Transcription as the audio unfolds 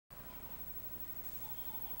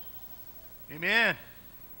Amen.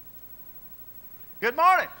 Good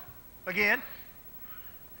morning again.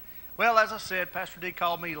 Well, as I said, Pastor D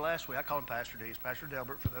called me last week. I call him Pastor D. He's Pastor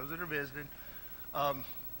Delbert for those that are visiting.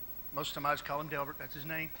 Most of the time I just call him Delbert. That's his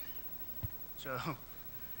name. So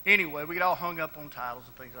anyway, we get all hung up on titles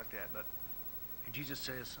and things like that. But Jesus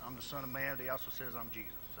says, I'm the Son of Man. He also says I'm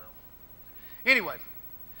Jesus. So anyway,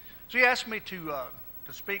 so he asked me to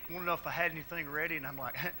speak. I wanted to know if I had anything ready. And I'm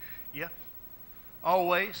like, yeah,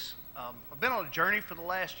 always. I've been on a journey for the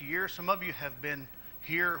last year. Some of you have been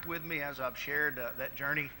here with me as I've shared that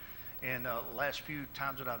journey in the last few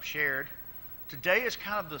times that I've shared. Today is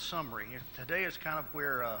kind of the summary. Today is kind of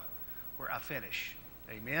where I finish.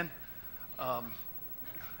 Amen.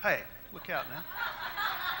 Hey, look out now.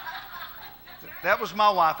 That was my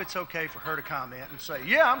wife. It's okay for her to comment and say,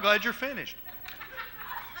 yeah, I'm glad you're finished.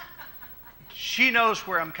 She knows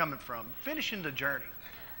where I'm coming from. Finishing the journey.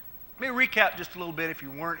 Let me recap just a little bit if you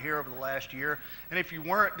weren't here over the last year. And if you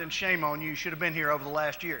weren't, then shame on you. You should have been here over the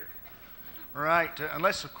last year. All right?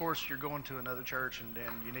 Unless, of course, you're going to another church and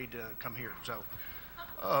then you need to come here. So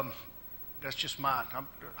that's just mine. I'm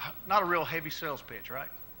not a real heavy sales pitch, right?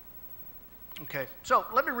 Okay. So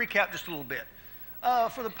let me recap just a little bit.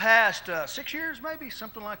 For the past 6 years, maybe,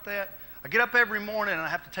 something like that, I get up every morning and I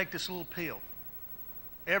have to take this little pill.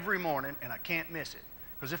 Every morning, and I can't miss it.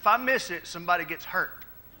 Because if I miss it, somebody gets hurt.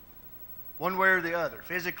 One way or the other,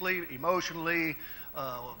 physically, emotionally,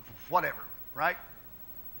 whatever, right?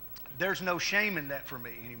 There's no shame in that for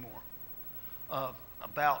me anymore.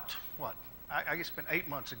 About, I guess it's been 8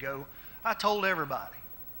 months ago, I told everybody.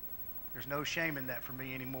 There's no shame in that for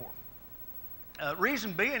me anymore.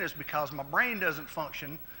 Reason being is because my brain doesn't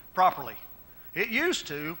function properly. It used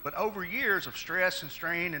to, but over years of stress and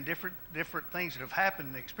strain and different things that have happened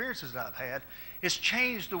and the experiences that I've had, it's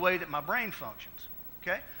changed the way that my brain functions,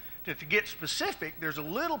 okay? To get specific, there's a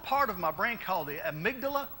little part of my brain called the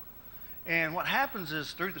amygdala, and what happens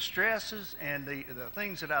is through the stresses and the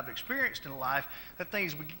things that I've experienced in life, that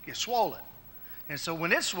things get swollen. And so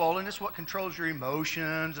when it's swollen, it's what controls your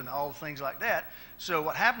emotions and all the things like that. So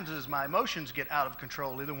what happens is my emotions get out of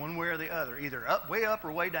control, either one way or the other, either way up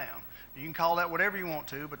or way down. You can call that whatever you want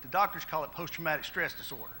to, but the doctors call it post-traumatic stress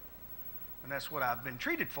disorder. And that's what I've been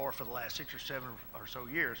treated for the last 6 or 7 or so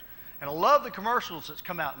years. And I love the commercials that's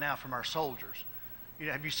come out now from our soldiers. You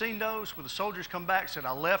know, have you seen those where the soldiers come back and said,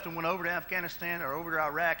 I left and went over to Afghanistan or over to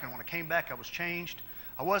Iraq, and when I came back, I was changed.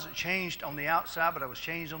 I wasn't changed on the outside, but I was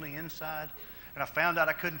changed on the inside. And I found out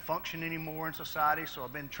I couldn't function anymore in society, so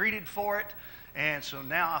I've been treated for it. And so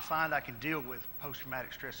now I find I can deal with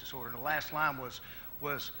post-traumatic stress disorder. And the last line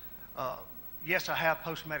was yes, I have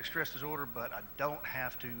post-traumatic stress disorder, but I don't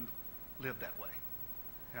have to live that way.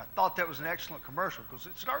 And I thought that was an excellent commercial because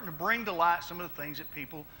it's starting to bring to light some of the things that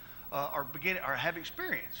people have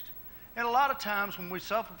experienced. And a lot of times when we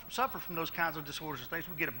suffer from those kinds of disorders and things,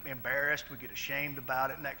 we get embarrassed, we get ashamed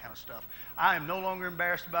about it and that kind of stuff. I am no longer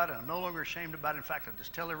embarrassed about it. I'm no longer ashamed about it. In fact, I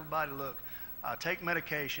just tell everybody, look, I take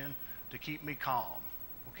medication to keep me calm,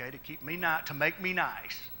 okay, to make me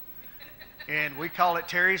nice. And we call it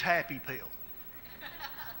Terry's Happy Pill.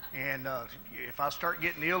 And if I start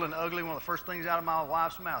getting ill and ugly, one of the first things out of my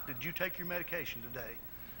wife's mouth, did you take your medication today?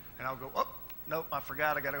 And I'll go, oh, nope, I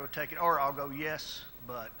forgot, I got to go take it. Or I'll go, yes,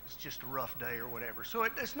 but it's just a rough day or whatever. So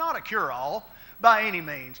it's not a cure-all by any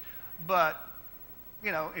means. But,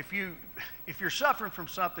 you know, if you're suffering from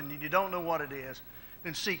something and you don't know what it is,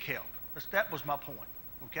 then seek help. That was my point,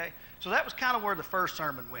 okay? So that was kind of where the first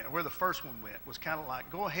sermon went, where the first one went, was kind of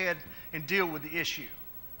like, go ahead and deal with the issue.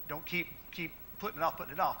 Don't keep putting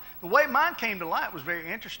it off. The way mine came to light was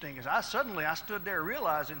very interesting. As I stood there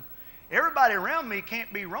realizing everybody around me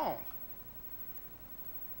can't be wrong.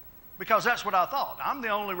 Because that's what I thought. I'm the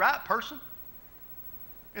only right person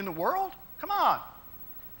in the world? Come on.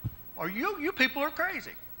 Or you people are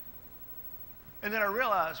crazy. And then I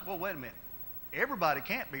realized, well, wait a minute. Everybody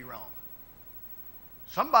can't be wrong.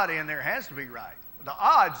 Somebody in there has to be right.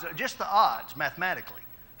 Just the odds, mathematically,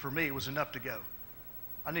 for me, was enough to go,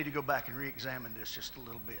 I need to go back and re-examine this just a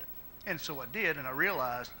little bit. And so I did, and I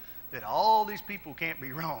realized that all these people can't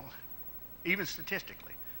be wrong, even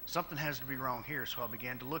statistically. Something has to be wrong here, so I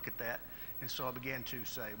began to look at that, and so I began to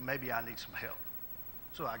say, maybe I need some help.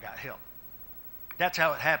 So I got help. That's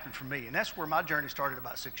how it happened for me, and that's where my journey started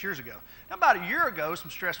about 6 years ago. Now, about a year ago,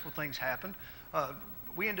 some stressful things happened.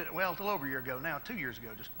 We ended, a little over a year ago now, 2 years ago,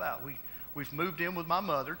 just about. We've moved in with my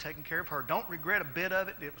mother, taking care of her. Don't regret a bit of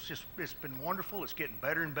it. It's been wonderful. It's getting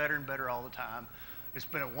better and better and better all the time. It's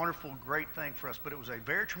been a wonderful, great thing for us, but it was a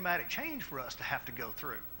very traumatic change for us to have to go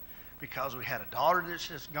through. because we had a daughter that's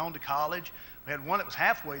just gone to college. We had one that was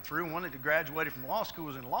halfway through, and one that graduated from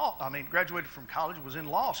graduated from college, was in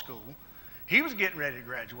law school. He was getting ready to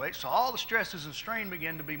graduate, so all the stresses and strain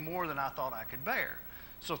began to be more than I thought I could bear.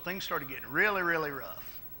 So things started getting really, really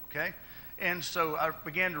rough, okay? And so I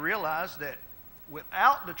began to realize that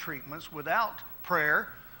without the treatments, without prayer,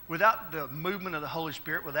 without the movement of the Holy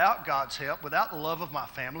Spirit, without God's help, without the love of my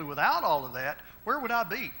family, without all of that, where would I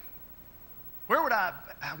be? Where would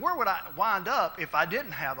I wind up if I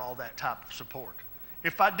didn't have all that type of support?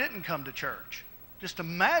 If I didn't come to church? Just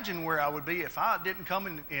imagine where I would be if I didn't come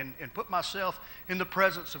and put myself in the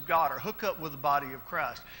presence of God or hook up with the body of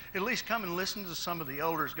Christ. At least come and listen to some of the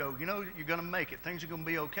elders go, you know, you're going to make it. Things are going to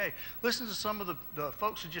be okay. Listen to some of the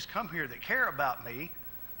folks who just come here that care about me.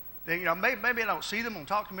 They, you know, maybe I don't see them and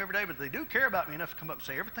talk to them every day, but they do care about me enough to come up and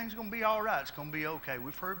say, everything's going to be all right. It's going to be okay.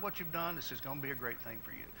 We've heard what you've done. This is going to be a great thing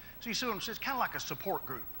for you. So you see what I'm saying? It's kind of like a support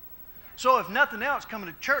group. So if nothing else,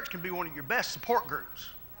 coming to church can be one of your best support groups.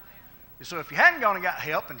 So if you hadn't gone and got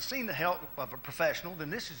help and seen the help of a professional,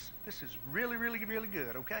 then this is really, really, really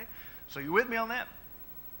good, okay? So you with me on that?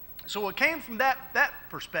 So it came from that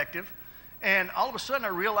perspective, and all of a sudden I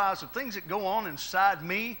realized the things that go on inside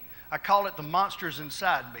me, I call it the monsters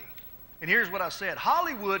inside me. And here's what I said.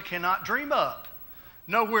 Hollywood cannot dream up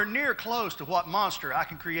nowhere near close to what monster I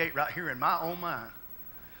can create right here in my own mind.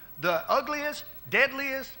 The ugliest,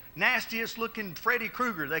 deadliest, nastiest looking Freddy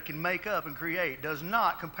Krueger they can make up and create does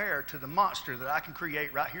not compare to the monster that I can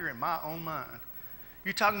create right here in my own mind.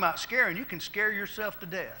 You're talking about scaring. You can scare yourself to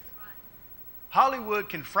death. Hollywood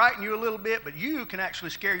can frighten you a little bit, but you can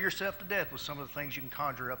actually scare yourself to death with some of the things you can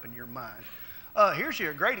conjure up in your mind. Here's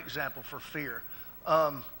a great example for fear.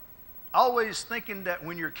 Always thinking that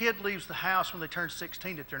when your kid leaves the house when they turn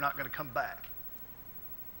 16 that they're not going to come back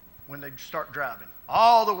when they start driving.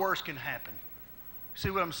 All the worst can happen. See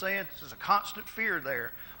what I'm saying? This is a constant fear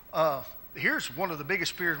there. Here's one of the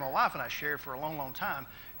biggest fears my wife and I share for a long, long time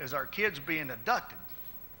is our kids being abducted.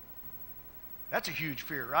 That's a huge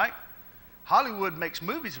fear, right? Hollywood makes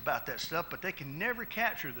movies about that stuff, but they can never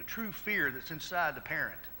capture the true fear that's inside the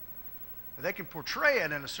parent. They can portray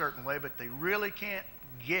it in a certain way, but they really can't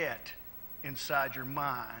get inside your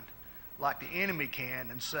mind like the enemy can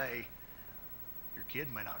and say, your kid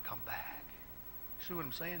may not come back. See what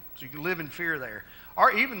I'm saying? So you can live in fear there.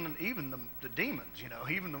 Or even the demons, you know,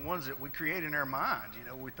 even the ones that we create in our minds, you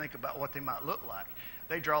know, we think about what they might look like.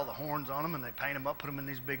 They draw the horns on them and they paint them up, put them in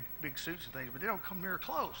these big suits and things, but they don't come near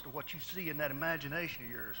close to what you see in that imagination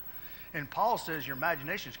of yours. And Paul says your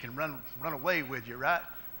imaginations can run away with you, right?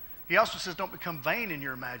 He also says don't become vain in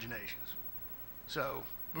your imaginations. So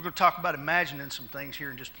we're going to talk about imagining some things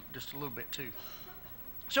here in just a little bit too.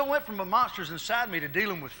 So it went from the monsters inside me to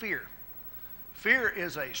dealing with fear. Fear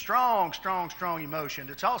is a strong, strong, strong emotion.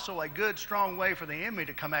 It's also a good, strong way for the enemy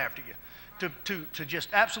to come after you, to just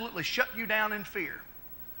absolutely shut you down in fear.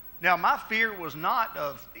 Now, my fear was not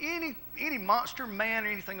of any monster, man, or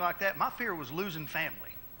anything like that. My fear was losing family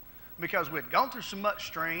because we had gone through so much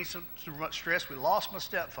strain, so much stress. We lost my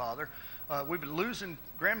stepfather. We've been losing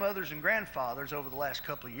grandmothers and grandfathers over the last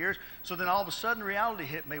couple of years. So then all of a sudden reality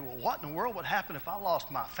hit me. Well, what in the world would happen if I lost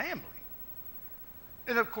my family?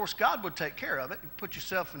 And of course, God would take care of it. You put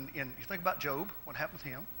yourself in, you think about Job, what happened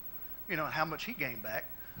with him, you know, and how much he gained back.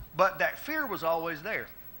 But that fear was always there.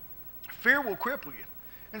 Fear will cripple you.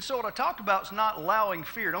 And so what I talked about is not allowing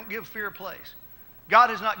fear. Don't give fear a place. God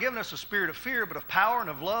has not given us a spirit of fear, but of power and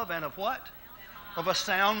of love and of what? Of a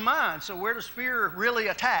sound mind. So where does fear really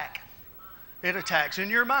attack? It attacks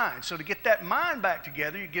in your mind. So to get that mind back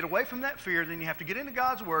together, you get away from that fear, then you have to get into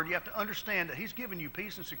God's Word. You have to understand that He's given you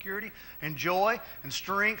peace and security and joy and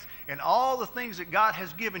strength and all the things that God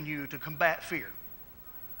has given you to combat fear.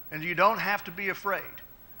 And you don't have to be afraid.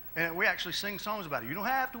 And we actually sing songs about it. You don't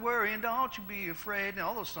have to worry and don't you be afraid. And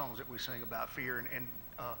all those songs that we sing about fear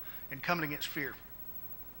and coming against fear.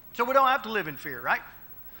 So we don't have to live in fear, right?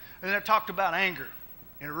 And then I talked about anger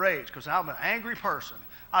and rage because I'm an angry person.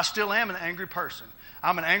 I still am an angry person.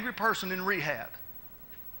 I'm an angry person in rehab.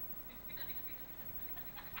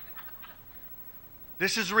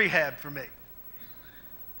 This is rehab for me.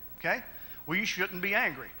 Okay? Well, you shouldn't be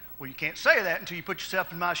angry. Well, you can't say that until you put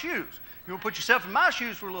yourself in my shoes. You want to put yourself in my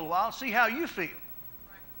shoes for a little while and see how you feel.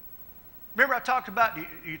 Remember I talked about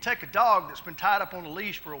you take a dog that's been tied up on a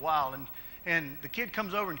leash for a while and the kid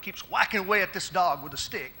comes over and keeps whacking away at this dog with a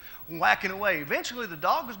stick, whacking away. Eventually the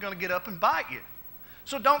dog is going to get up and bite you.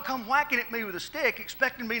 So don't come whacking at me with a stick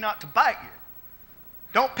expecting me not to bite you.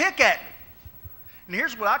 Don't pick at me. And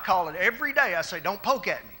here's what I call it every day. I say, don't poke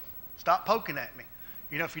at me. Stop poking at me.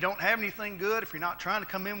 You know, if you don't have anything good, if you're not trying to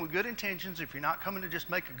come in with good intentions, if you're not coming to just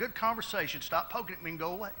make a good conversation, stop poking at me and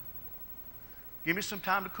go away. Give me some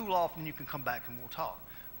time to cool off and you can come back and we'll talk.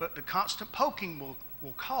 But the constant poking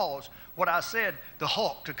will cause what I said, the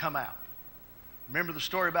Hulk, to come out. Remember the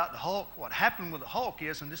story about the Hulk? What happened with the Hulk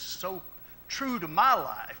is, and this is so true to my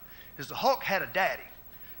life, is the Hulk had a daddy.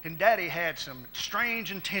 And daddy had some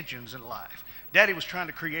strange intentions in life. Daddy was trying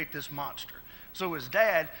to create this monster. So his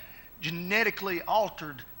dad genetically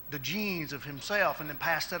altered the genes of himself and then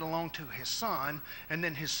passed that along to his son. And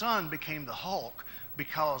then his son became the Hulk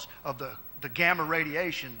because of the gamma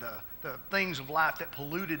radiation, the things of life that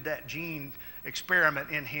polluted that gene experiment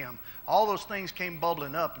in him. All those things came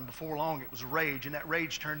bubbling up, and before long it was rage, and that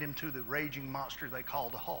rage turned him to the raging monster they call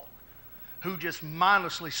the Hulk, who just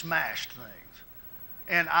mindlessly smashed things.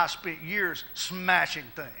 And I spent years smashing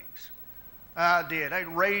things. I did. I'd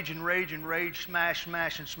rage and rage and rage, smash,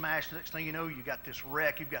 smash, and smash. The next thing you know, you got this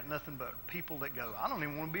wreck. You've got nothing but people that go, I don't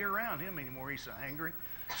even want to be around him anymore. He's so angry.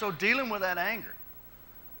 So dealing with that anger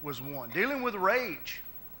was one. Dealing with rage.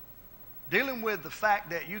 Dealing with the fact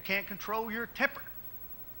that you can't control your temper.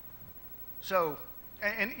 So,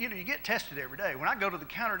 and you know, you get tested every day. When I go to the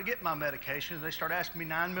counter to get my medication, they start asking me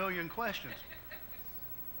 9 million questions.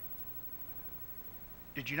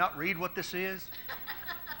 Did you not read what this is?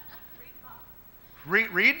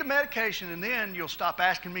 Read the medication, and then you'll stop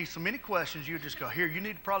asking me so many questions. You'll just go, here, you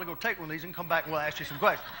need to probably go take one of these and come back and we'll ask you some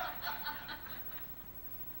questions.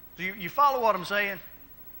 So you follow what I'm saying?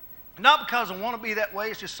 Not because I want to be that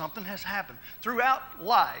way, it's just something has happened. Throughout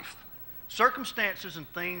life, circumstances and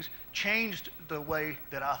things changed the way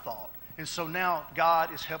that I thought. And so now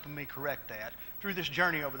God is helping me correct that through this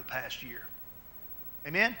journey over the past year.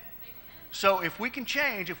 Amen? So if we can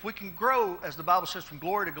change, if we can grow, as the Bible says, from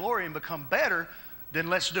glory to glory and become better, then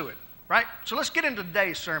let's do it, right? So let's get into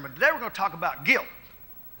today's sermon. Today we're going to talk about guilt.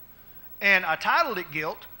 And I titled it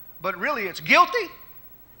Guilt, but really it's guilty?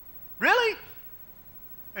 Really?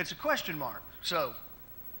 It's a question mark. So,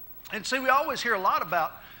 and see, we always hear a lot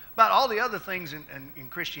about all the other things in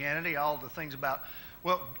Christianity, all the things about,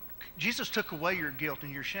 well, Jesus took away your guilt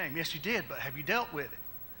and your shame. Yes, he did, but have you dealt with it?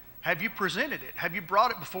 Have you presented it? Have you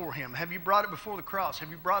brought it before him? Have you brought it before the cross?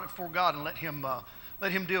 Have you brought it before God and let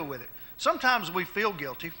him deal with it? Sometimes we feel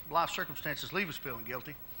guilty. Life circumstances leave us feeling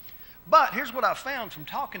guilty. But here's what I found from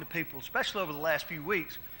talking to people, especially over the last few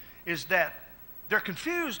weeks, is that they're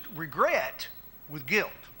confused regret with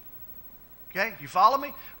guilt. Okay, you follow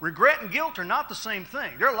me? Regret and guilt are not the same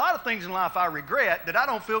thing. There are a lot of things in life I regret that I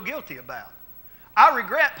don't feel guilty about. I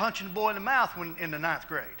regret punching a boy in the mouth when in the 9th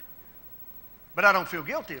grade. But I don't feel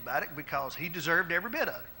guilty about it because he deserved every bit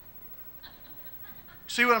of it.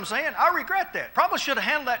 See what I'm saying? I regret that. Probably should have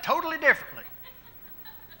handled that totally differently.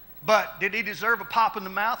 But did he deserve a pop in the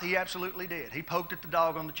mouth? He absolutely did. He poked at the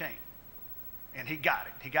dog on the chain. And he got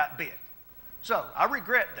it. He got bit. So I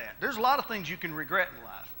regret that. There's a lot of things you can regret in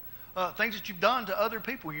life. Things that you've done to other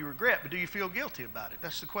people you regret, but do you feel guilty about it?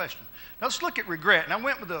 That's the question. Now let's look at regret. And I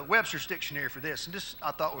went with the Webster's Dictionary for this. And this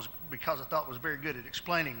I thought was very good at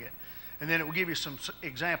explaining it. And then it will give you some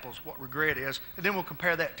examples of what regret is. And then we'll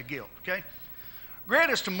compare that to guilt, okay?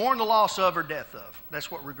 Regret is to mourn the loss of or death of.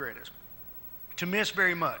 That's what regret is. To miss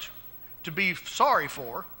very much. To be sorry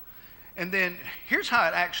for. And then here's how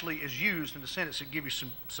it actually is used in the sentence to give you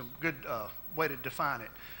some good way to define it.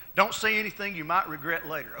 Don't say anything you might regret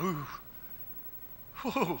later. Ooh.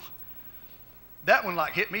 Ooh. That one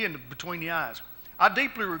like hit me between the eyes. I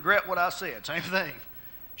deeply regret what I said. Same thing.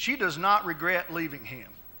 She does not regret leaving him.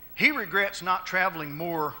 He regrets not traveling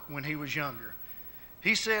more when he was younger.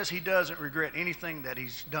 He says he doesn't regret anything that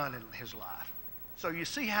he's done in his life. So you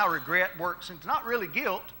see how regret works. It's not really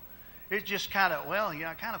guilt. It's just kind of, well,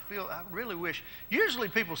 I kind of feel, I really wish. Usually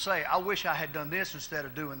people say, I wish I had done this instead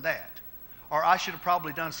of doing that. Or I should have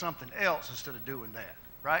probably done something else instead of doing that,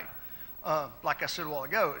 right? Like I said a while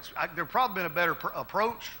ago, there probably been a better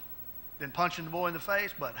approach than punching the boy in the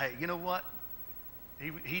face, but hey, you know what?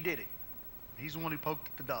 He did it. He's the one who poked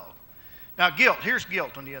at the dog. Now guilt, here's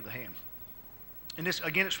guilt on the other hand. And this,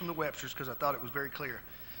 again, it's from the Webster's because I thought it was very clear.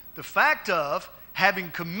 The fact of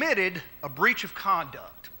having committed a breach of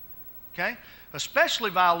conduct, okay?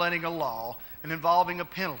 Especially violating a law and involving a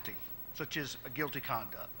penalty, such as a guilty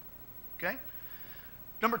conduct, okay?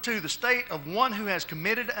 Number 2, the state of one who has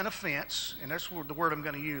committed an offense, and that's the word I'm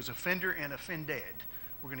going to use, offender and offended.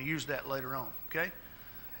 We're going to use that later on, okay?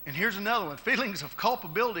 And here's another one, feelings of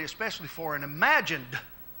culpability, especially for an imagined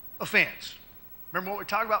offense. Remember what we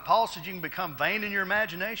talked about? Paul said you can become vain in your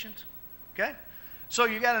imaginations, okay? So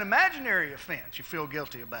you got an imaginary offense you feel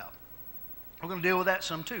guilty about. We're going to deal with that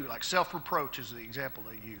some too, like self-reproach is the example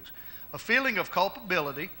they use. a feeling of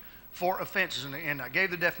culpability for offenses. And I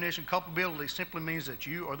gave the definition. Culpability simply means that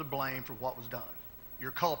you are the blame for what was done.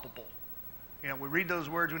 You're culpable. You know, we read those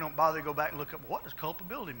words, we don't bother to go back and look up, what does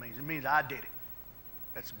culpability mean? It means I did it.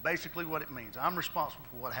 That's basically what it means. I'm responsible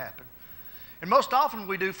for what happened. And most often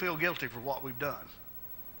we do feel guilty for what we've done.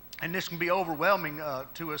 And this can be overwhelming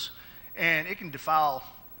to us, and it can defile,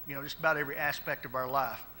 you know, just about every aspect of our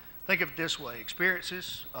life. Think of it this way.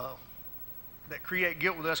 Experiences that create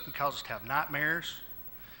guilt with us can cause us to have nightmares.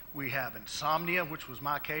 We have insomnia, which was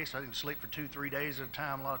my case. I didn't sleep for 2-3 days at a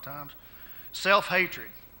time a lot of times. Self-hatred.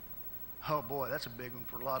 Oh boy, that's a big one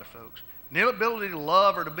for a lot of folks. An inability to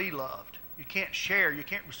love or to be loved. You can't share, you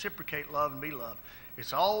can't reciprocate love and be loved.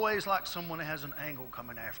 It's always like someone has an angle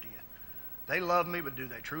coming after you. They love me, but do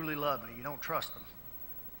they truly love me? You don't trust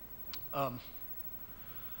them.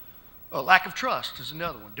 A lack of trust is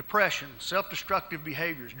another one. Depression, self-destructive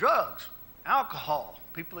behaviors, drugs, alcohol.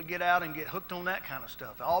 People that get out and get hooked on that kind of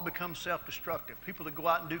stuff. It all becomes self-destructive. People that go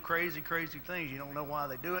out and do crazy, crazy things, you don't know why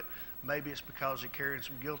they do it. Maybe it's because they're carrying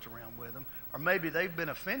some guilt around with them. Or maybe they've been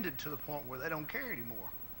offended to the point where they don't care anymore.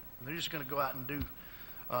 And they're just going to go out and do.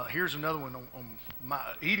 Here's another one on my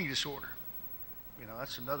eating disorder. You know,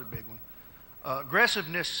 that's another big one.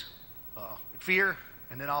 Aggressiveness, fear,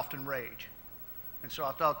 and then often rage. And so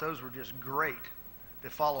I thought those were just great to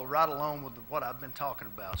follow right along with what I've been talking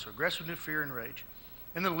about. So aggressiveness, fear, and rage.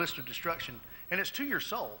 And then a list of destruction. And it's to your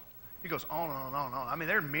soul. It goes on and on and on and on. I mean,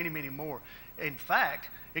 there are many, many more. In fact,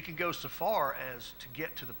 it can go so far as to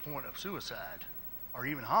get to the point of suicide or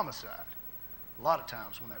even homicide. A lot of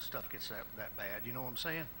times when that stuff gets that bad, you know what I'm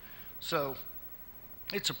saying? So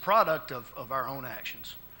it's a product of our own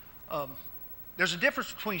actions. There's a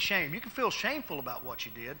difference between shame. You can feel shameful about what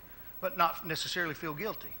you did, but not necessarily feel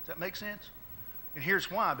guilty. Does that make sense? And here's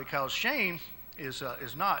why. Because shame is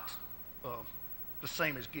not the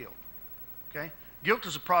same as guilt. Okay? Guilt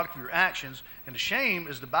is a product of your actions, and the shame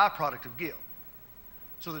is the byproduct of guilt.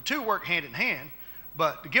 So the two work hand in hand,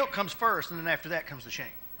 but the guilt comes first, and then after that comes the shame.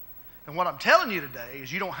 And what I'm telling you today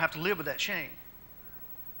is you don't have to live with that shame.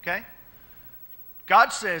 Okay? God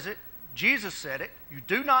says it. Jesus said it. You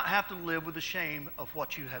do not have to live with the shame of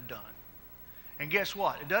what you have done. And guess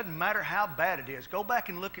what? It doesn't matter how bad it is. Go back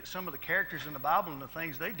and look at some of the characters in the Bible and the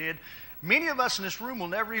things they did. Many of us in this room will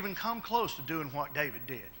never even come close to doing what David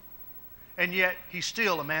did. And yet, he's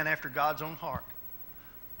still a man after God's own heart.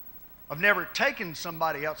 I've never taken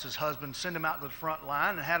somebody else's husband, send him out to the front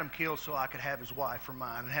line, and had him killed so I could have his wife for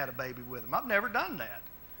mine and had a baby with him. I've never done that.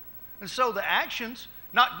 And so the actions,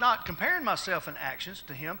 not comparing myself in actions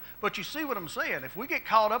to him, but you see what I'm saying. If we get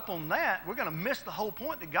caught up on that, we're going to miss the whole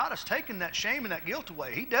point that God has taken that shame and that guilt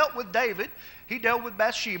away. He dealt with David. He dealt with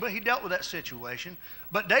Bathsheba. He dealt with that situation.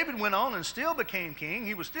 But David went on and still became king.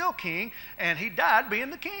 He was still king, and he died being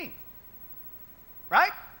the king.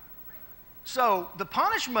 Right? So the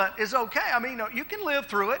punishment is okay. I mean, you can live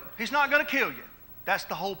through it. He's not going to kill you. That's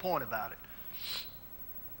the whole point about it.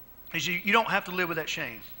 Is you don't have to live with that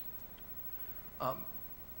shame.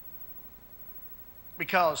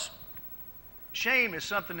 Because shame is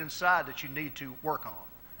something inside that you need to work on.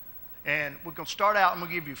 And we're going to start out, I'm going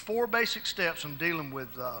to give you 4 basic steps on dealing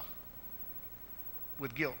with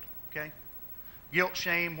guilt. Okay? Guilt,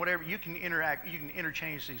 shame, whatever. You can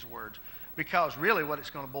interchange these words. Because really what it's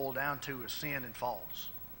going to boil down to is sin and faults.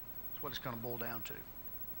 That's what it's going to boil down to.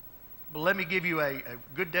 But let me give you a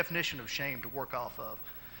good definition of shame to work off of.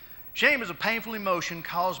 Shame is a painful emotion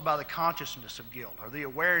caused by the consciousness of guilt, or the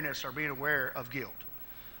awareness or being aware of guilt,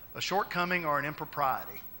 a shortcoming or an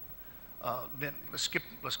impropriety. Then let's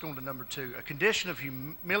go on to number 2. A condition of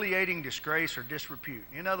humiliating disgrace or disrepute.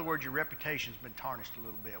 In other words, your reputation's been tarnished a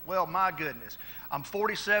little bit. Well, my goodness, I'm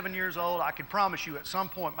 47 years old. I can promise you at some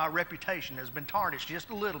point my reputation has been tarnished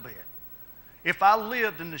just a little bit. If I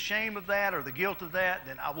lived in the shame of that or the guilt of that,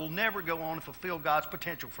 then I will never go on and fulfill God's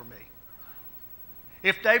potential for me.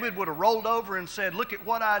 If David would have rolled over and said, look at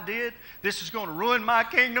what I did, this is going to ruin my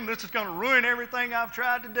kingdom, this is going to ruin everything I've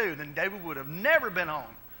tried to do, then David would have never been on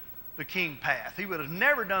the king path. He would have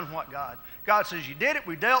never done what God says, you did it,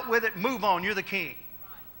 we dealt with it, move on, you're the king.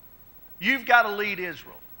 You've got to lead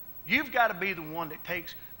Israel. You've got to be the one that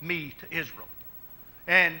takes me to Israel.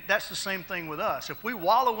 And that's the same thing with us. If we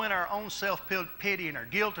wallow in our own self-pity and our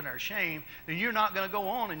guilt and our shame, then you're not going to go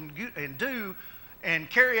on and do and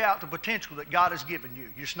carry out the potential that God has given you.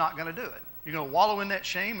 You're just not going to do it. You're going to wallow in that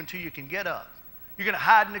shame until you can get up. You're going to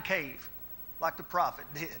hide in a cave like the prophet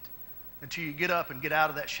did until you get up and get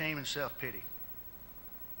out of that shame and self-pity.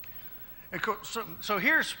 So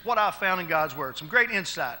here's what I found in God's Word. Some great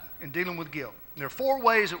insight in dealing with guilt. And there are 4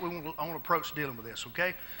 ways that I want to approach dealing with this,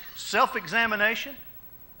 okay? Self-examination,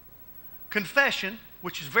 confession,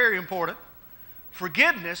 which is very important,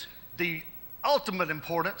 forgiveness, the ultimate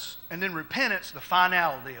importance, and then repentance, the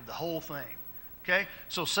finality of the whole thing. Okay?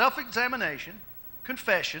 So self-examination,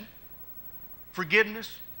 confession,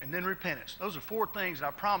 forgiveness, and then repentance. Those are 4 things that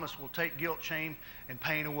I promise will take guilt, shame, and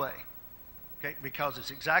pain away. Okay? Because it's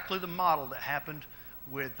exactly the model that happened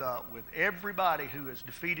with everybody who has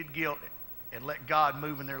defeated guilt and let God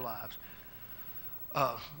move in their lives.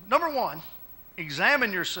 Number 1,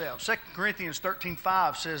 examine yourself. 2 Corinthians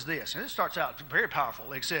 13:5 says this, and it starts out very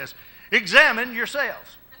powerful. It says, examine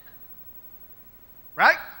yourselves.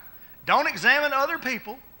 Right? Don't examine other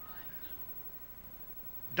people.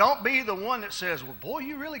 Don't be the one that says, well, boy,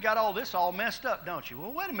 you really got all this all messed up, don't you?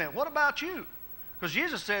 Well, wait a minute. What about you? Because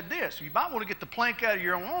Jesus said this. You might want to get the plank out of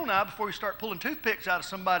your own eye before you start pulling toothpicks out of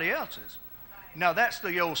somebody else's. Now, that's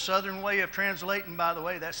the old Southern way of translating, by the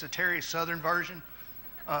way. That's the Terry Southern version.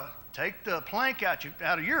 Take the plank out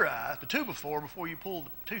of your eye, the 2x4, before you pull the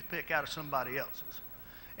toothpick out of somebody else's.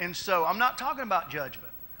 And so I'm not talking about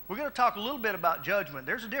judgment. We're going to talk a little bit about judgment.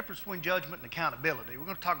 There's a difference between judgment and accountability. We're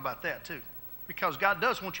going to talk about that too. Because God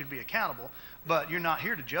does want you to be accountable, but you're not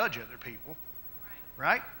here to judge other people.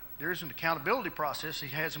 Right? There's an accountability process He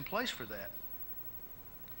has in place for that.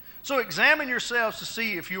 So examine yourselves to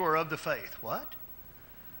see if you are of the faith. What?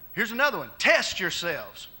 Here's another one. Test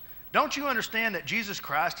yourselves. Don't you understand that Jesus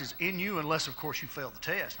Christ is in you unless, of course, you fail the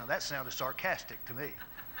test? Now, that sounded sarcastic to me.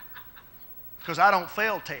 Because I don't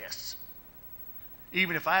fail tests.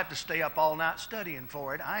 Even if I have to stay up all night studying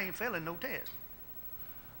for it, I ain't failing no test.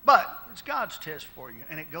 But it's God's test for you,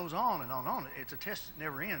 and it goes on and on and on. It's a test that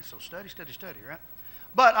never ends, so study, study, study, right?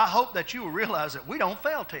 But I hope that you will realize that we don't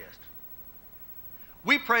fail tests.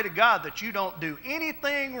 We pray to God that you don't do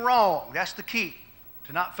anything wrong. That's the key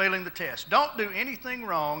to not failing the test. Don't do anything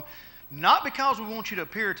wrong, not because we want you to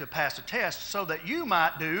appear to pass a test, so that you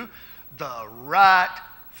might do the right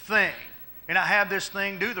thing. And I have this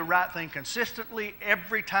thing, do the right thing consistently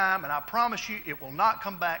every time, and I promise you it will not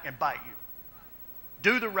come back and bite you.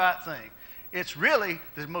 Do the right thing. It's really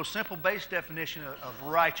the most simple base definition of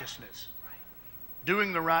righteousness.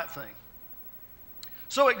 Doing the right thing.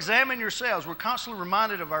 So examine yourselves. We're constantly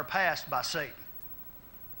reminded of our past by Satan.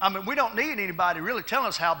 I mean, we don't need anybody really telling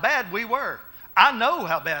us how bad we were. I know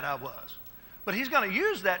how bad I was. But he's going to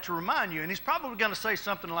use that to remind you, and he's probably going to say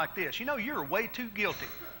something like this. You know, you're way too guilty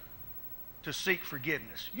to seek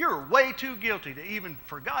forgiveness. You're way too guilty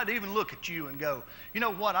for God to even look at you and go, you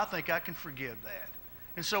know what, I think I can forgive that.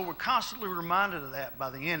 And so we're constantly reminded of that by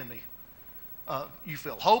the enemy. You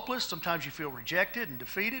feel hopeless. Sometimes you feel rejected and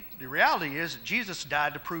defeated. The reality is that Jesus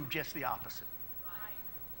died to prove just the opposite.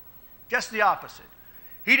 Just the opposite.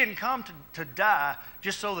 He didn't come to die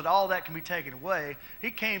just so that all that can be taken away.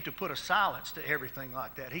 He came to put a silence to everything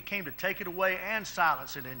like that. He came to take it away and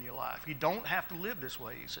silence it in your life. You don't have to live this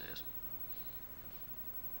way, he says.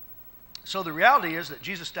 So the reality is that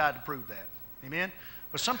Jesus died to prove that. Amen?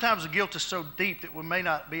 But sometimes the guilt is so deep that we may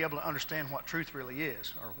not be able to understand what truth really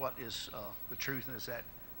is, or what is the truth, and is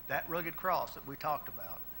that rugged cross that we talked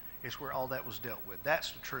about is where all that was dealt with.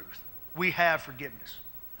 That's the truth. We have forgiveness.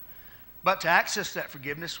 But to access that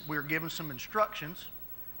forgiveness, we're given some instructions,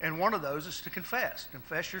 and one of those is to confess.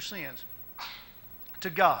 Confess your sins to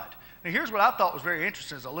God. Now here's what I thought was very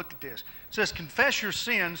interesting as I looked at this. It says, confess your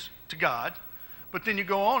sins to God. But then you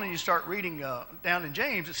go on and you start reading down in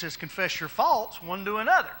James, it says, confess your faults one to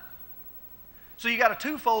another. So you got a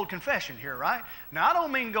twofold confession here, right? Now, I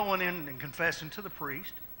don't mean going in and confessing to the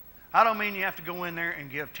priest. I don't mean you have to go in there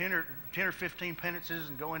and give 10 or 15 penances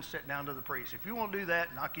and go and sit down to the priest. If you won't do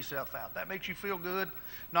that, knock yourself out. That makes you feel good,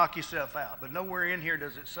 knock yourself out. But nowhere in here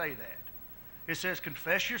does it say that. It says,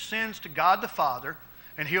 confess your sins to God the Father,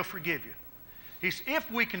 and He'll forgive you. If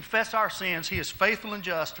we confess our sins, He is faithful and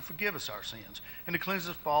just to forgive us our sins and to cleanse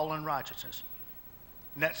us of all unrighteousness.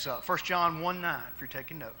 And that's 1 John 1:9, if you're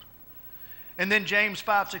taking notes. And then James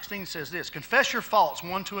 5:16 says this, confess your faults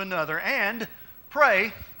one to another and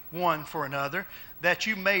pray one for another that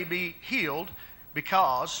you may be healed,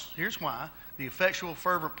 because, here's why, the effectual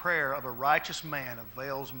fervent prayer of a righteous man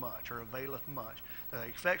avails much, or availeth much. The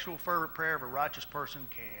effectual fervent prayer of a righteous person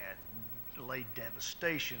can lay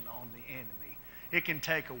devastation on the enemy. It can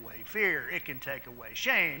take away fear. It can take away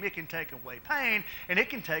shame. It can take away pain. And it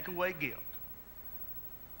can take away guilt.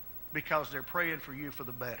 Because they're praying for you for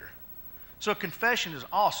the better. So confession is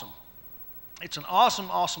awesome. It's an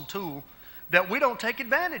awesome, awesome tool that we don't take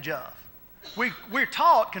advantage of. We're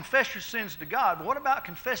taught confess your sins to God. But what about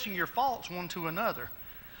confessing your faults one to another?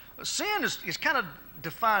 Sin is kind of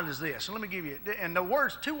defined as this. So let me give you, and the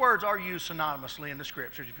words, two words are used synonymously in the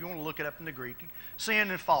scriptures. If you want to look it up in the Greek, sin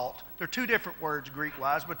and fault. They're two different words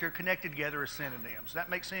Greek-wise, but they're connected together as synonyms. Does that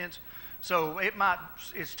make sense? So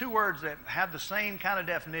it's two words that have the same kind of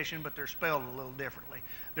definition, but they're spelled a little differently.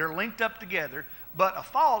 They're linked up together, but a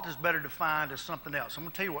fault is better defined as something else. I'm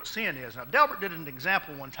going to tell you what sin is. Now, Delbert did an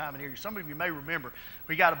example one time in here. Some of you may remember.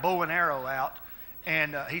 We got a bow and arrow out,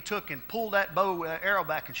 and he took and pulled that arrow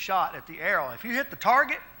back and shot at the arrow. If you hit the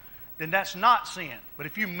target, then that's not sin. But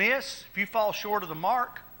if you miss, if you fall short of the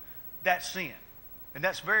mark, that's sin. And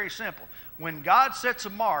that's very simple. When God sets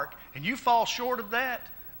a mark and you fall short of that,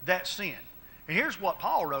 that's sin. And here's what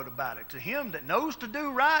Paul wrote about it. To him that knows to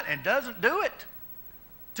do right and doesn't do it,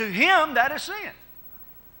 to him that is sin.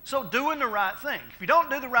 So doing the right thing. If you don't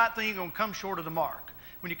do the right thing, you're going to come short of the mark.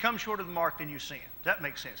 When you come short of the mark, then you sin. That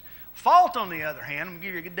makes sense. Fault, on the other hand, I'm going to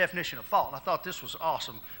give you a good definition of fault. And I thought this was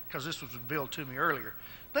awesome because this was revealed to me earlier.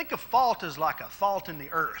 Think of fault as like a fault in the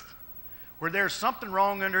earth, where there's something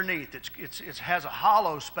wrong underneath. It has a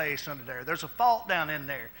hollow space under there. There's a fault down in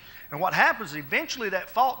there. And what happens, eventually that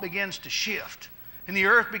fault begins to shift. And the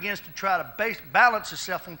earth begins to try to balance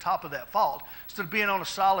itself on top of that fault. Instead of being on a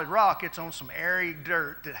solid rock, it's on some airy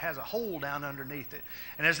dirt that has a hole down underneath it.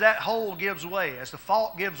 And as that hole gives way, as the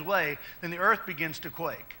fault gives way, then the earth begins to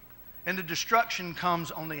quake. And the destruction comes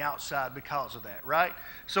on the outside because of that, right?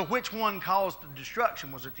 So which one caused the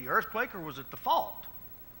destruction? Was it the earthquake or was it the fault?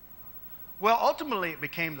 Well, ultimately it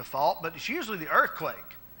became the fault, but it's usually the earthquake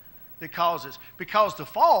that causes. Because the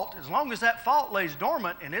fault, as long as that fault lays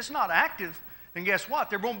dormant and it's not active, then guess what?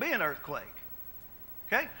 There won't be an earthquake.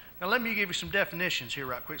 Okay? Now let me give you some definitions here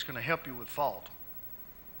right quick. It's going to help you with fault.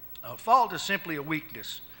 Fault is simply a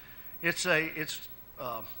weakness. It's like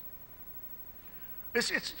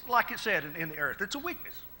it said in the earth. It's a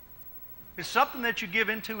weakness. It's something that you give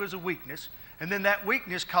into as a weakness, and then that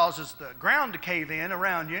weakness causes the ground to cave in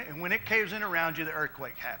around you, and when it caves in around you, the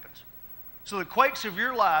earthquake happens. So the quakes of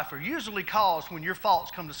your life are usually caused when your faults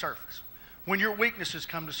come to surface, when your weaknesses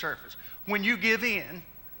come to surface. When you give in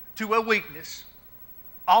to a weakness,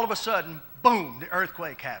 all of a sudden, boom, the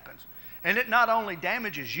earthquake happens. And it not only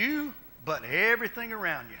damages you, but everything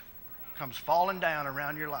around you comes falling down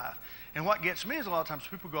around your life. And what gets me is a lot of times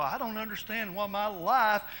people go, I don't understand why my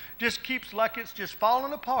life just keeps like it's just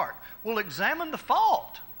falling apart. Well, examine the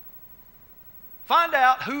fault. Find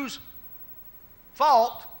out whose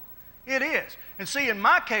fault it is. And see, in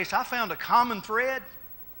my case, I found a common thread.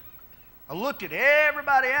 I looked at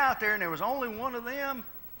everybody out there, and there was only one of them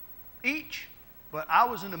each, but I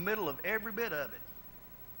was in the middle of every bit of it.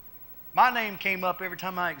 My name came up every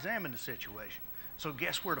time I examined the situation. So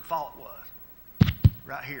guess where the fault was?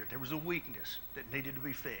 Right here. There was a weakness that needed to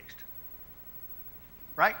be fixed.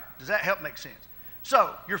 Right? Does that help make sense?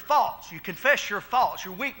 So, your faults, you confess your faults,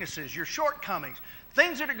 your weaknesses, your shortcomings,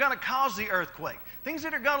 things that are going to cause the earthquake, things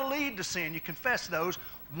that are going to lead to sin, you confess those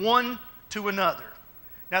one to another.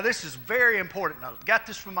 Now, this is very important. I got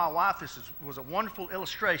this from my wife. This was a wonderful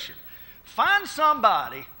illustration. Find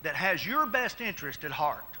somebody that has your best interest at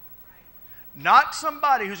heart. Not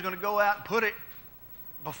somebody who's going to go out and put it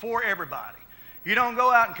before everybody. You don't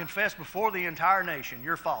go out and confess before the entire nation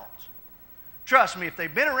your faults. Trust me, if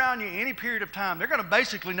they've been around you any period of time, they're going to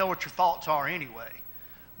basically know what your faults are anyway.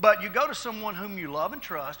 But you go to someone whom you love and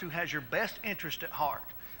trust, who has your best interest at heart.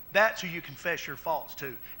 That's who you confess your faults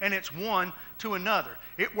to. And it's one to another.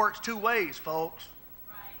 It works two ways, folks.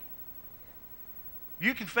 Right.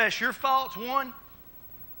 You confess your faults, one.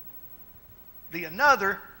 The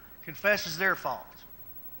another confesses their faults.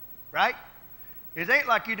 Right? It ain't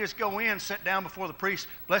like you just go in, sit down before the priest,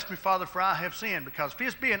 bless me, Father, for I have sinned. Because if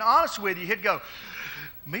he's being honest with you, he'd go,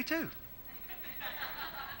 me too.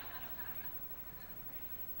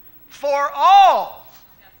 For all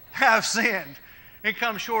have sinned and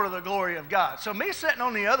come short of the glory of God. So me sitting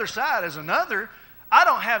on the other side as another, I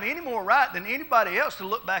don't have any more right than anybody else to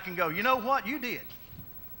look back and go, you know what, you did.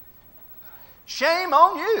 Shame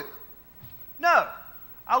on you. No.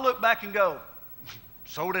 I look back and go,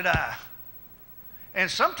 so did I. And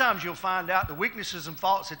sometimes you'll find out the weaknesses and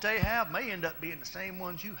faults that they have may end up being the same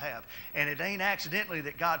ones you have. And it ain't accidentally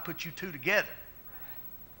that God put you two together.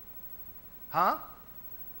 Huh?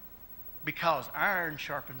 Because iron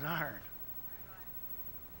sharpens iron.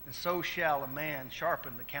 And so shall a man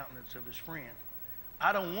sharpen the countenance of his friend.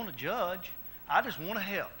 I don't want to judge. I just want to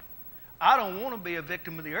help. I don't want to be a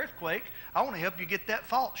victim of the earthquake. I want to help you get that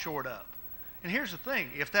fault shored up. And here's the thing.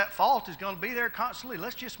 If that fault is going to be there constantly,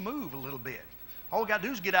 let's just move a little bit. All we got to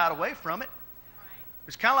do is get out away from it.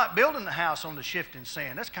 It's kind of like building the house on the shifting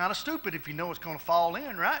sand. That's kind of stupid if you know it's going to fall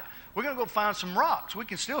in, right? We're going to go find some rocks. We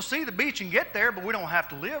can still see the beach and get there, but we don't have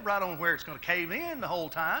to live right on where it's going to cave in the whole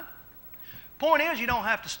time. Point is, you don't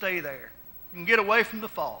have to stay there. You can get away from the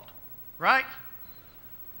fault, right?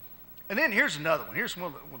 And then here's another one. Here's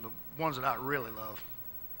one of the ones that I really love.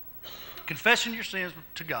 Confessing your sins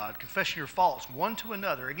to God, confessing your faults one to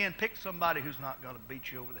another. Again, pick somebody who's not going to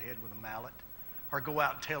beat you over the head with a mallet, or go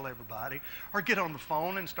out and tell everybody, or get on the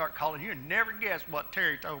phone and start calling you and never guess what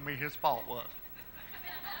Terry told me his fault was.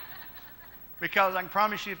 Because I can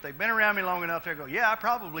promise you, if they've been around me long enough, they'll go, yeah, I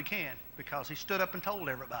probably can, because he stood up and told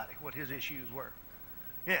everybody what his issues were.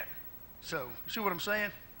 Yeah. So, see what I'm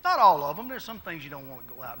saying? Not all of them. There's some things you don't want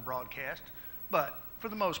to go out and broadcast. But for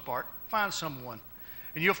the most part, find someone.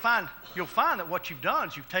 And you'll find that what you've done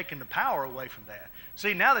is you've taken the power away from that.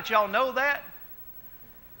 See, now that y'all know that,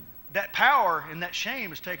 that power and that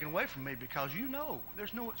shame is taken away from me, because you know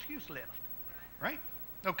there's no excuse left. Right?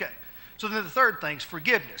 Okay. So then the third thing is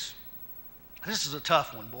forgiveness. This is a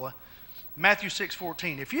tough one, boy. Matthew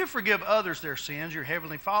 6:14. If you forgive others their sins, your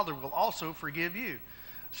heavenly Father will also forgive you.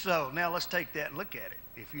 So now let's take that and look at it.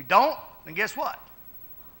 If you don't, then guess what?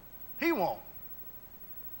 He won't.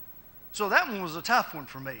 So that one was a tough one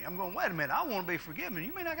for me. I'm going, wait a minute, I want to be forgiven.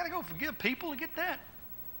 You mean I got to go forgive people to get that?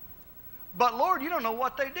 But Lord, you don't know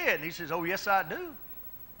what they did. And he says, oh, yes, I do.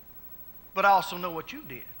 But I also know what you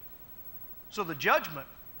did. So the judgment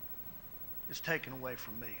is taken away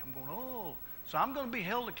from me. I'm going, oh, so I'm going to be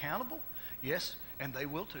held accountable? Yes, and they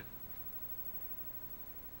will too.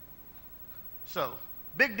 So,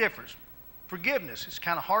 big difference. Forgiveness is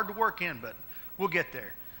kind of hard to work in, but we'll get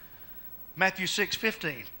there. Matthew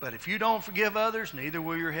 6:15. But if you don't forgive others, neither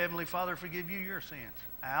will your heavenly Father forgive you your sins.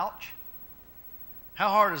 Ouch. How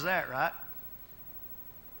hard is that, right?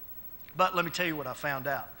 But let me tell you what I found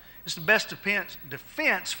out. It's the best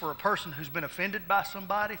defense for a person who's been offended by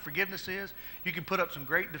somebody. Forgiveness is, you can put up some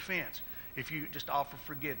great defense if you just offer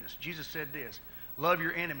forgiveness. Jesus said this, love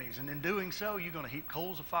your enemies, and in doing so, you're going to heap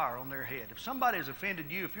coals of fire on their head. If somebody has offended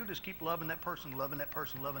you, if you'll just keep loving that person, loving that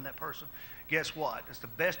person, loving that person, guess what? It's the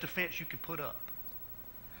best defense you can put up.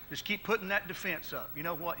 Just keep putting that defense up. You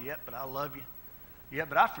know what? Yep, but I love you. Yeah,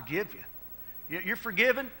 but I forgive you. You're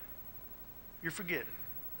forgiven. You're forgiven.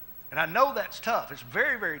 And I know that's tough. It's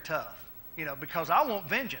very, very tough, because I want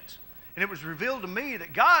vengeance. And it was revealed to me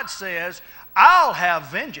that God says, I'll have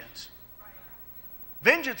vengeance.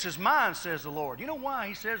 Vengeance is mine, says the Lord. You know why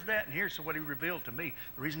he says that? And here's what he revealed to me.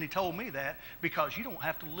 The reason he told me that, because you don't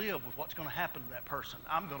have to live with what's going to happen to that person.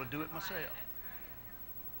 I'm going to do it myself.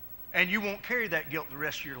 And you won't carry that guilt the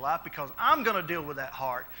rest of your life, because I'm going to deal with that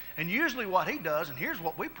heart. And usually what he does, and here's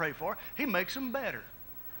what we pray for, he makes them better.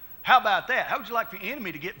 How about that? How would you like for your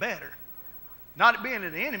enemy to get better? Not being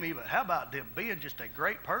an enemy, but how about them being just a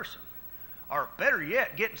great person? Or better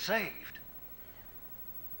yet, getting saved.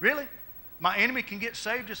 Really? My enemy can get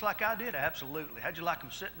saved just like I did? Absolutely. How'd you like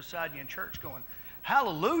them sitting beside you in church going,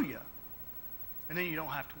 hallelujah? And then you don't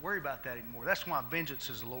have to worry about that anymore. That's why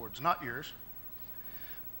vengeance is the Lord's, not yours.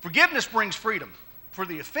 Forgiveness brings freedom. For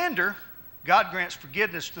the offender, God grants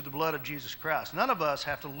forgiveness through the blood of Jesus Christ. None of us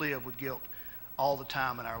have to live with guilt all the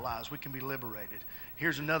time in our lives. We can be liberated.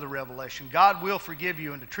 Here's another revelation. God will forgive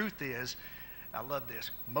you, and the truth is, I love this,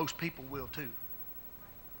 most people will too.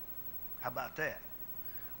 How about that?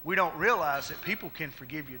 We don't realize that people can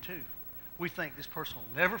forgive you too. We think this person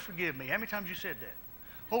will never forgive me. How many times you said that?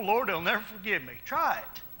 Oh, Lord, they'll never forgive me. Try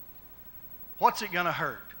it. What's it going to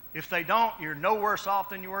hurt? If they don't, you're no worse off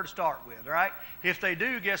than you were to start with, right? If they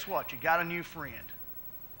do, guess what? You got a new friend.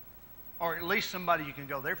 Or at least somebody you can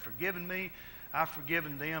go, they're forgiving me, I've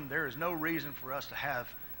forgiven them. There is no reason for us to have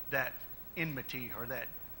that enmity or that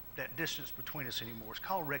distance between us anymore. It's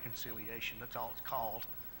called reconciliation. That's all it's called.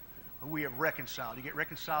 We have reconciled. You get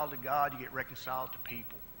reconciled to God, you get reconciled to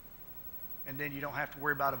people. And then you don't have to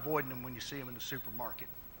worry about avoiding them when you see them in the supermarket.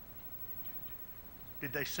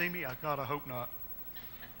 Did they see me? God, I hope not.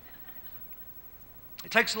 It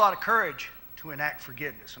takes a lot of courage to enact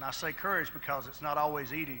forgiveness. And I say courage because it's not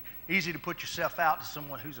always easy to put yourself out to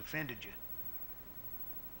someone who's offended you.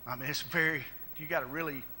 I mean, you got to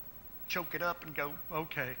really choke it up and go,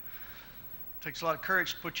 okay. It takes a lot of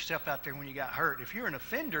courage to put yourself out there when you got hurt. If you're an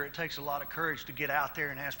offender, it takes a lot of courage to get out there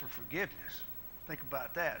and ask for forgiveness. Think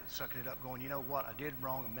about that, sucking it up, going, you know what, I did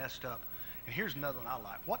wrong and messed up. And here's another one I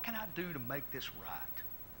like. What can I do to make this right?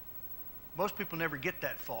 Most people never get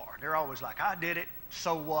that far. They're always like, I did it,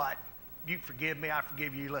 so what? You forgive me, I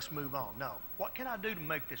forgive you, let's move on. No. What can I do to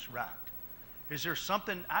make this right? Is there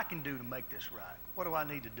something I can do to make this right? What do I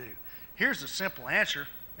need to do? Here's the simple answer,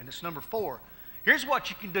 and it's number 4. Here's what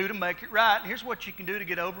you can do to make it right, and here's what you can do to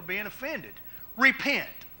get over being offended. Repent.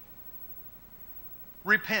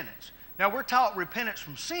 Repentance. Now, we're taught repentance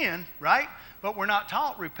from sin, right? But we're not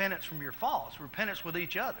taught repentance from your faults, repentance with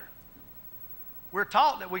each other. We're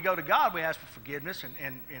taught that we go to God, we ask for forgiveness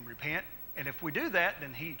and repent. And if we do that,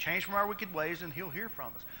 then He changed from our wicked ways and He'll hear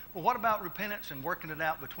from us. Well, what about repentance and working it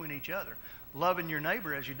out between each other? Loving your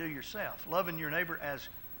neighbor as you do yourself. Loving your neighbor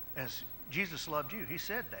as Jesus loved you. He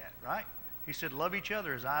said that, right? He said, love each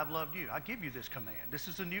other as I have loved you. I give you this command. This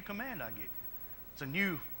is a new command I give you. It's a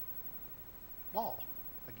new law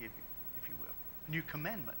I give you, if you will. A new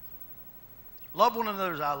commandment. Love one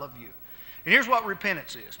another as I love you. And here's what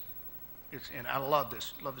repentance is. And I love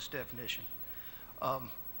this definition. And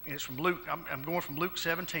it's from Luke. I'm going from Luke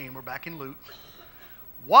 17. We're back in Luke.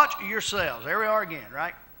 Watch yourselves. There we are again,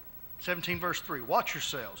 right? 17 verse 3. Watch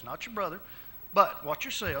yourselves, not your brother, but watch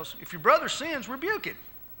yourselves. If your brother sins, rebuke him.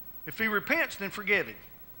 If he repents, then forgive him.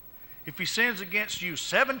 If he sins against you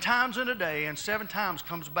 7 times in a day and 7 times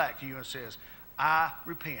comes back to you and says, I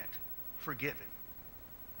repent, forgive him.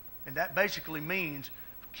 And that basically means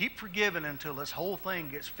keep forgiving until this whole thing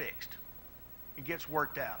gets fixed. It gets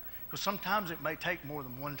worked out. Because sometimes it may take more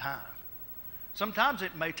than one time. Sometimes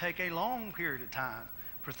it may take a long period of time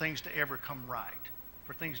for things to ever come right,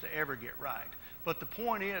 for things to ever get right. But the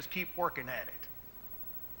point is, keep working at it.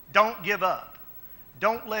 Don't give up.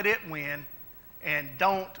 Don't let it win, and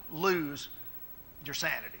don't lose your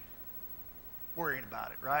sanity worrying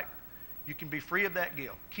about it, right? You can be free of that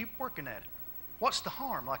guilt. Keep working at it. What's the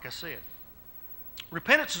harm, like I said?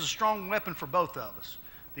 Repentance is a strong weapon for both of us,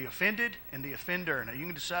 the offended and the offender. Now, you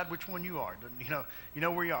can decide which one you are. You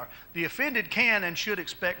know where you are. The offended can and should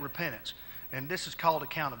expect repentance. And this is called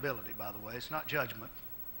accountability, by the way. It's not judgment.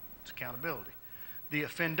 It's accountability. The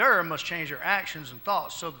offender must change their actions and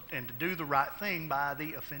thoughts and to do the right thing by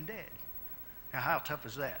the offended. Now, how tough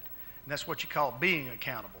is that? And that's what you call being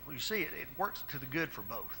accountable. You see, it works to the good for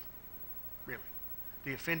both, really,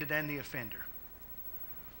 the offended and the offender.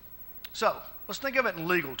 So, let's think of it in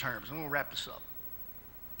legal terms, and we'll wrap this up.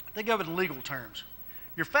 Think of it in legal terms.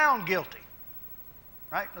 You're found guilty,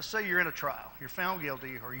 right? Let's say you're in a trial. You're found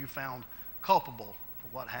guilty or you found culpable for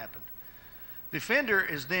what happened. The offender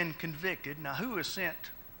is then convicted. Now, who is sent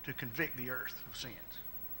to convict the earth of sins?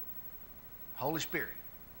 Holy Spirit.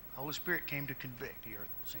 Holy Spirit came to convict the earth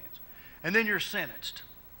of sins. And then you're sentenced,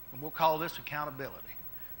 and we'll call this accountability.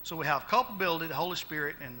 So we have culpability, the Holy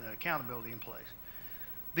Spirit, and the accountability in place.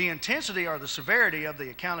 The intensity or the severity of the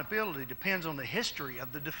accountability depends on the history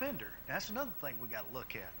of the defender. That's another thing we got to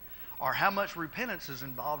look at, or how much repentance is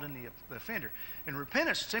involved in the offender. And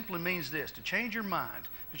repentance simply means this: to change your mind,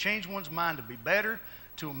 to change one's mind to be better,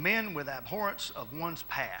 to amend with abhorrence of one's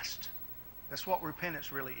past. That's what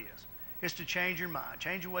repentance really is. It's to change your mind,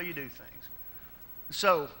 change the way you do things.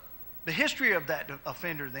 So the history of that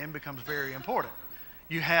offender then becomes very important.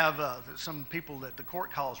 You have some people that the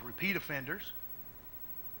court calls repeat offenders.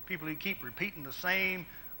 People who keep repeating the same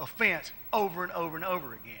offense over and over and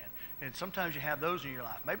over again. And sometimes you have those in your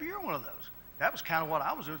life. Maybe you're one of those. That was kind of what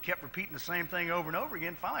I was doing, kept repeating the same thing over and over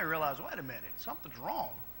again. Finally I realized, wait a minute, something's wrong.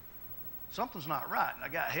 Something's not right. And I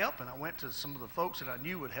got help, and I went to some of the folks that I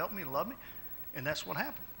knew would help me and love me, and that's what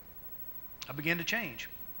happened. I began to change.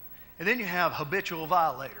 And then you have habitual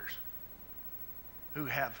violators who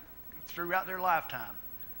have, throughout their lifetime,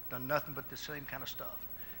 done nothing but the same kind of stuff.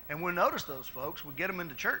 And we'll notice those folks. We get them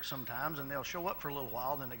into church sometimes, and they'll show up for a little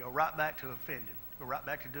while, then they go right back to offended, go right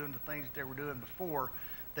back to doing the things that they were doing before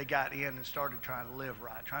they got in and started trying to live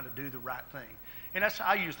right, trying to do the right thing. And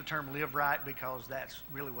I use the term live right because that's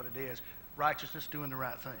really what it is, righteousness, doing the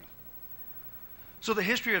right thing. So the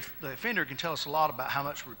history of the offender can tell us a lot about how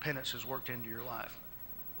much repentance has worked into your life.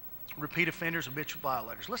 Repeat offenders, habitual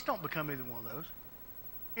violators. Let's don't become either one of those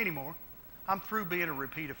anymore. I'm through being a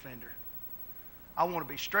repeat offender. I want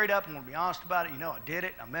to be straight up. I want to be honest about it. You know, I did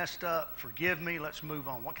it. I messed up. Forgive me. Let's move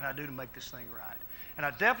on. What can I do to make this thing right? And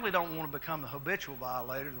I definitely don't want to become the habitual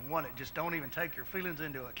violator, the one that just don't even take your feelings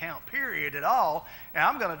into account, period, at all. And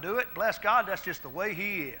I'm going to do it. Bless God, that's just the way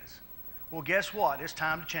He is. Well, guess what? It's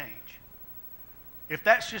time to change. If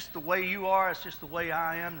that's just the way you are, it's just the way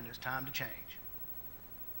I am, then it's time to change.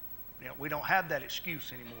 You know, we don't have that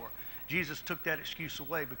excuse anymore. Jesus took that excuse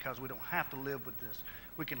away because we don't have to live with this.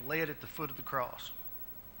 We can lay it at the foot of the cross.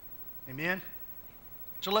 Amen?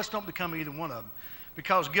 So let's don't become either one of them,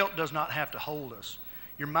 because guilt does not have to hold us.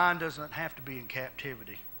 Your mind doesn't have to be in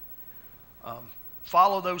captivity.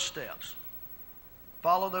 Follow those steps.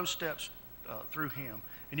 Follow those steps through Him,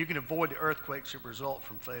 and you can avoid the earthquakes that result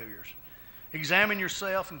from failures. Examine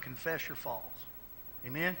yourself and confess your faults.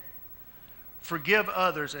 Amen? Forgive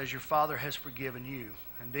others as your Father has forgiven you.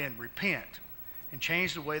 And then repent and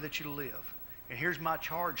change the way that you live. And here's my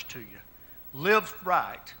charge to you. Live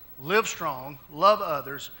right, live strong, love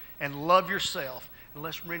others, and love yourself. And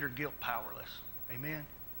let's render guilt powerless. Amen?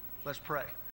 Let's pray.